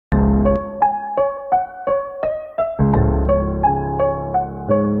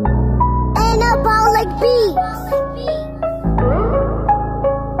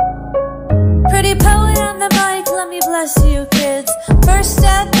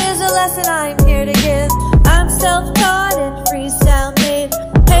and I'm here to give. I'm self-taught and freestyle made.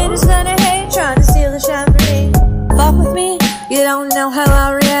 Haters gonna hate, trying to steal the shine from me. Fuck with me, you don't know how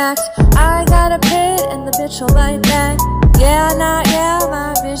I react. I got a pit and the bitch will bite back. Yeah, not yeah,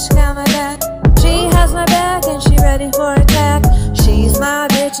 my bitch got my back. She has my back and she ready for attack. She's my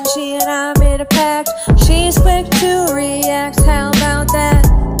bitch and she and I made a pact. She's quick to react, how about that?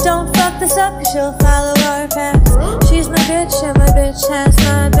 Don't fuck this up cause she'll follow our paths. She's my bitch and my bitch has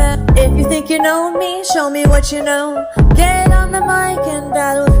my back. If you think you know me, show me what you know. Get on the mic and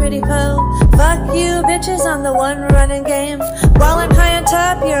battle with Pretty Po. Fuck you bitches, I'm the one running game. While I'm high on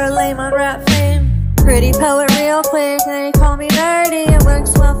top, you're lame on rap fame. Pretty poet real quick, they call me nerdy. It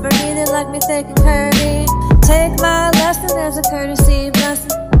works well for me, they like me thick and curvy. Take my lesson as a courtesy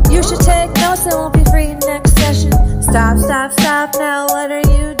blessing. You should take notes, it won't be free next session. Stop, stop, stop, now what are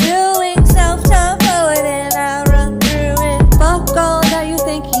you doing? Self-taught poet and I'll run through it. Fuck all that you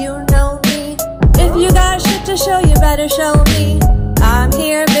think you know me. If you got shit to show, you better show me. I'm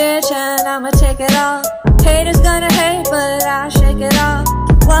here bitch and I'ma take it all. Haters gonna hate but I shake it off.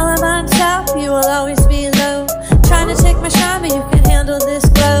 While I'm on top, you will always be low. Trying to take my shine but you can handle this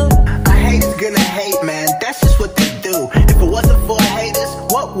glow. A hater's gonna hate, man, that's just what they do. If it wasn't for haters,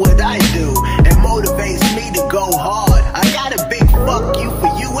 what would I do? It motivates me to go hard. I got a big fuck you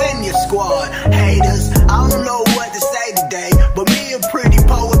for you and your squad. Haters, I don't know what to say today, but me and Pretty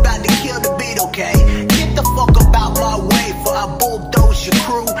Po about to kill the beat, okay? Get the fuck up out my way for I bulldoze your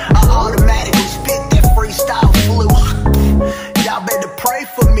crew. I automatically spit that freestyle flu. Y'all better pray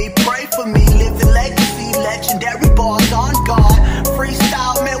for me, live the legacy, legendary bars on guard.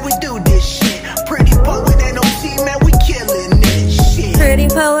 Freestyle, man, we do this shit. Pretty Poet and OT, man, we killing this shit. Pretty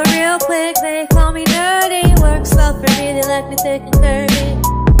poet real quick, they call me nerdy. Works well for me, they like me thick and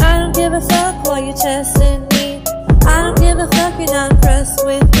curvy. I don't give a fuck while you testing me. I don't give a fuck, you're not impressed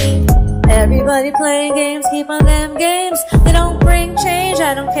with me. Everybody playing games, keep on them games. They don't bring change,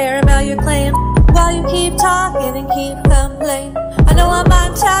 I don't care about your claim. While you keep talking and keep complaining, I know I'm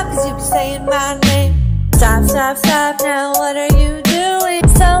on top cause you be saying my name. Stop, stop, stop, now what are you doing?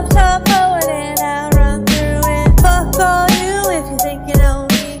 Self-taught poet and I'll run through it. Fuck all you if you think you know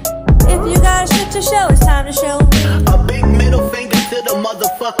me. If you got shit to show, it's time to show me. A big middle finger to the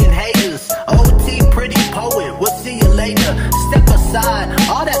motherfucking haters. OT, Pretty Poet, we'll see you later. Step aside,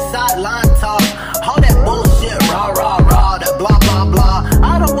 all that sideline talk, all that bullshit, rah, rah, rah, that blah, blah, blah.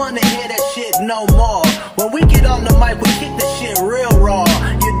 I don't wanna hear that shit no more. When we get on the mic, we kick the shit real raw.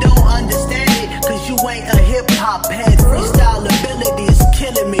 You don't understand it, cause you ain't a hip-hop head. Freestyle ability is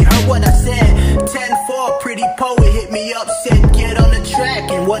killing me, heard what I said. 10-4, Pretty Poet hit me up, said get on the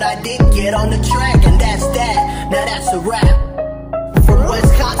track. And what I did, get on the track, and that's that. Now that's a wrap. From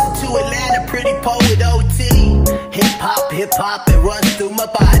Wisconsin to Atlanta, Pretty Poet OT. Hip-hop, it runs through my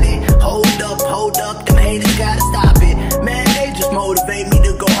body. Hold up, them haters gotta stop it. Man, they just motivate me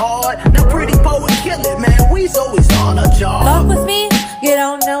to go hard. Now Pretty Poet kill it, man, we's always on a job. Fuck with me, you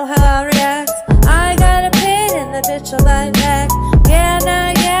don't know how I react. I got a pit and the bitch will bite back. Yeah,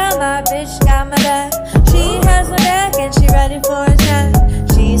 nah, yeah, my bitch got my back. She has my back and she ready for attack.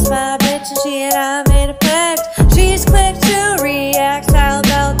 She's my bitch and she and I made a pact. She's quick to react, how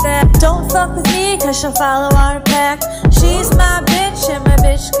about that? Don't fuck with me cause she'll follow our pact. She's my bitch and my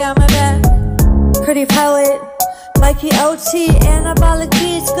bitch got my back. Pretty Poet, Mikey OT, anabolic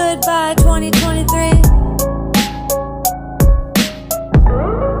beats, goodbye 2023.